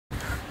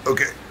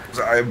Okay,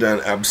 so I have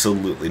done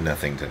absolutely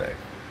nothing today.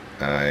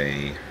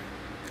 I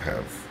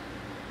have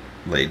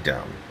laid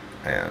down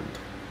and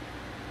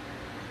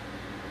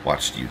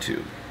watched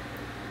YouTube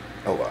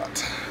a lot.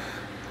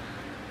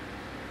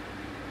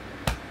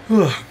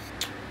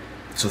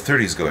 So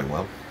 30 is going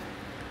well.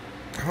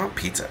 I want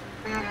pizza.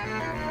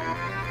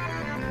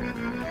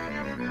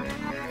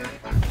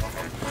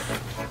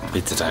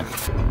 Pizza time.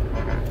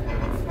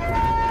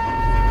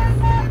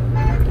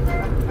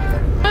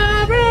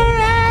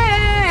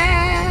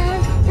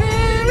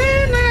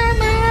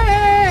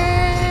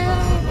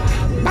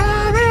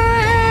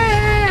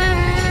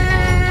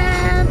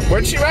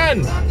 Where'd she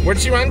run? Where'd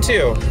she run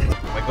to?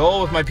 My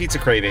goal with my pizza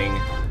craving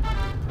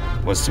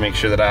was to make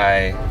sure that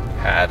I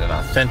had an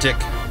authentic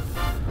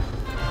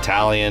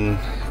Italian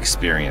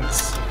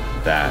experience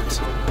that,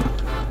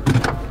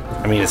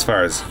 I mean, as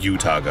far as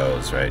Utah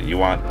goes, right? You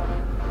want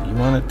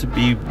it to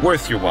be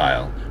worth your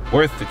while,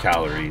 worth the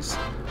calories,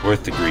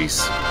 worth the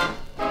grease.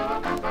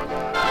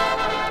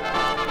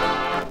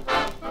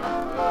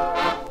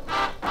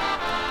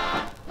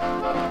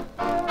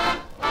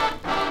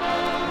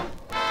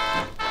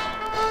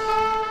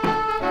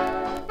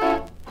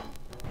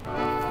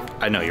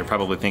 I know, you're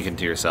probably thinking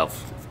to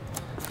yourself,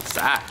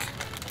 Zach,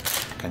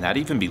 can that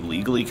even be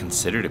legally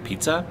considered a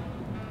pizza?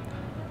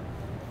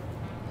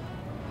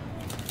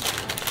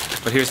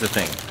 But here's the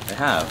thing, they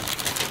have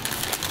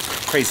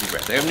crazy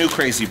bread. They have new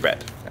crazy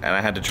bread, and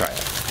I had to try it.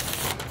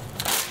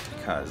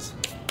 Because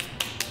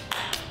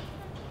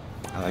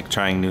I like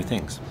trying new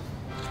things.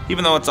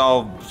 Even though it's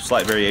all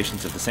slight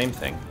variations of the same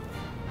thing,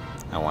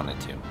 I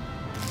wanted to.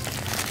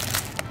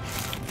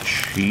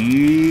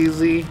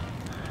 Cheesy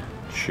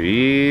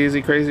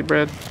crazy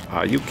bread?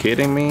 Are you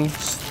kidding me?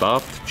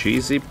 Stuffed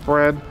cheesy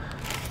bread?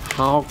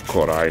 How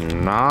could I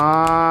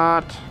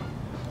not?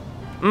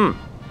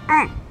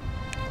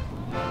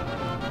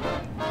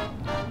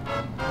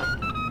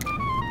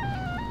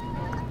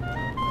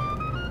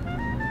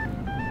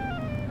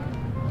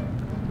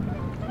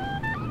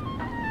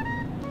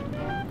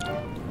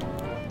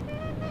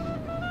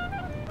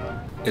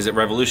 Is it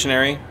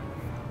revolutionary?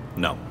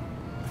 No.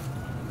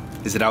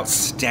 Is it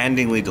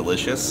outstandingly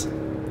delicious?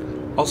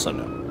 Also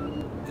no.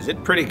 Is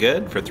it pretty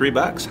good for $3?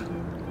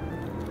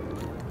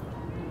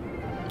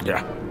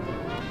 Yeah.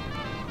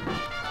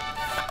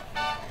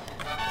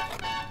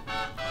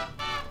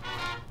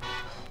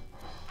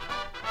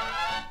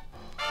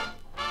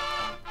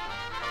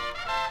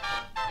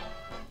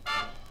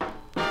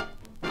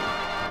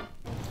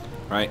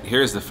 Right,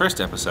 here's the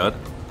first episode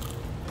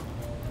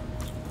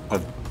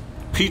of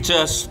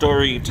Pizza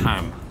Story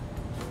Time.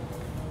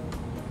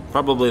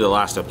 Probably the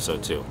last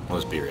episode too,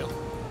 let's be real.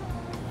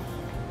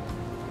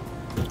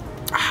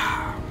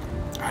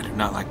 I do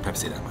not like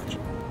Pepsi that much.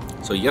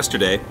 So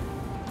yesterday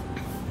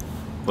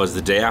was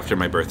the day after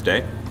my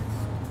birthday,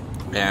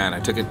 and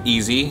I took it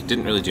easy,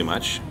 didn't really do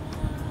much.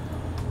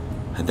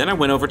 And then I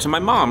went over to my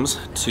mom's I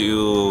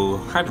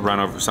had to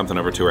run something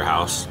over to her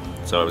house.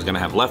 So I was gonna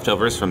have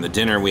leftovers from the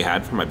dinner we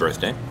had for my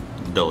birthday.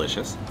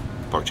 Delicious.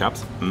 Pork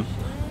chops. I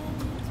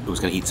was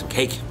gonna eat some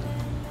cake,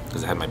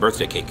 because I had my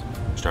birthday cake.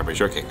 Strawberry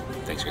shortcake.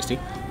 Thanks, Christy.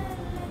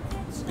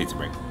 Pizza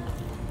break.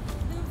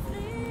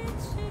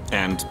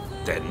 And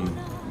then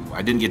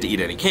I didn't get to eat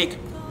any cake,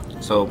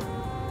 so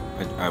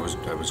I was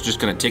just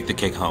gonna take the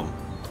cake home.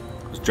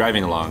 I was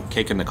driving along,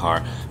 cake in the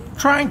car,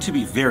 trying to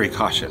be very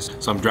cautious.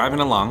 So I'm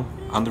driving along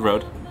on the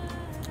road,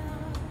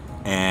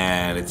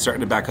 and it's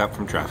starting to back up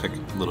from traffic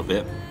a little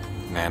bit.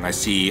 And I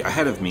see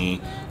ahead of me,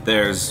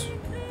 there's,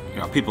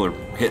 people are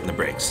hitting the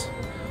brakes.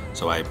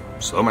 So I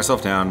slow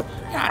myself down.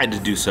 I had to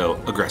do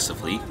so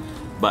aggressively,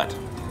 but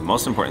the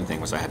most important thing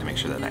was I had to make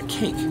sure that that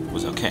cake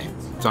was okay.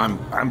 So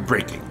I'm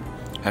braking,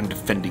 I'm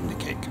defending the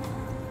cake.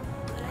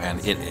 And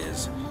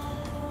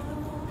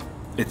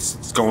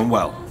it's going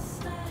well.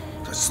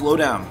 So I slow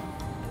down.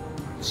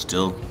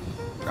 Still,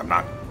 I'm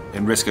not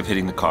in risk of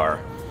hitting the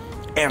car,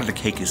 and the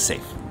cake is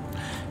safe.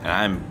 And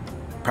I'm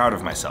proud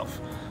of myself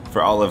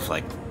for all of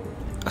like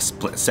a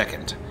split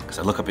second, because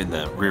I look up in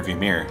the rearview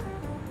mirror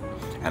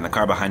and the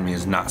car behind me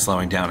is not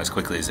slowing down as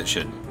quickly as it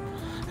should.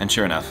 And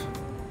sure enough,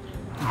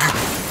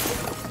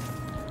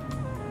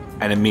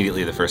 and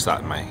immediately the first thought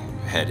in my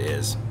head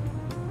is,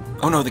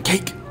 oh no, the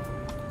cake!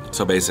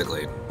 So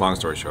basically, long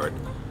story short,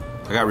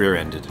 I got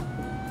rear-ended.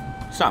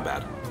 It's not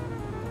bad,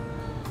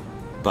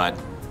 but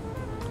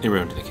it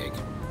ruined the cake.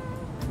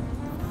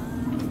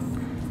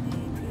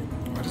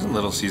 Why doesn't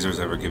Little Caesars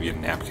ever give you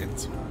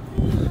napkins?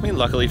 I mean,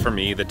 luckily for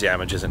me, the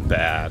damage isn't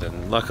bad,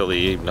 and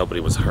luckily nobody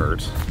was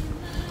hurt.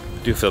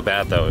 I do feel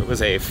bad though. It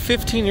was a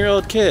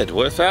 15-year-old kid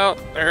without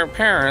their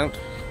parent.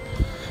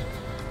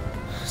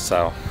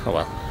 So, oh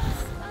well.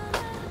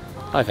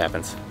 Life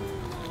happens.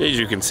 As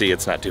you can see,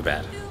 it's not too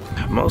bad.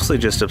 I'm mostly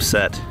just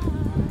upset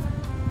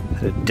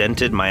that it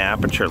dented my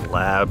Aperture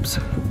Labs.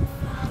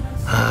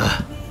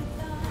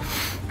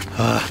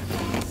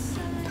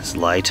 This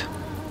light.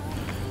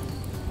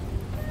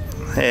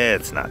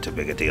 It's not too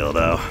big a deal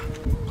though.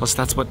 Plus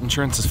that's what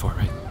insurance is for,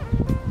 right?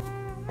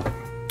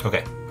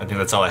 Okay, I think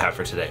that's all I have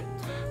for today.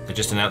 They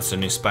just announced a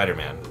new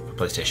Spider-Man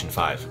for PlayStation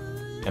 5.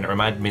 And it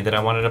reminded me that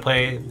I wanted to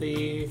play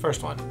the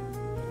first one.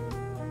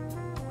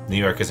 New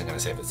York isn't going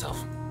to save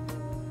itself.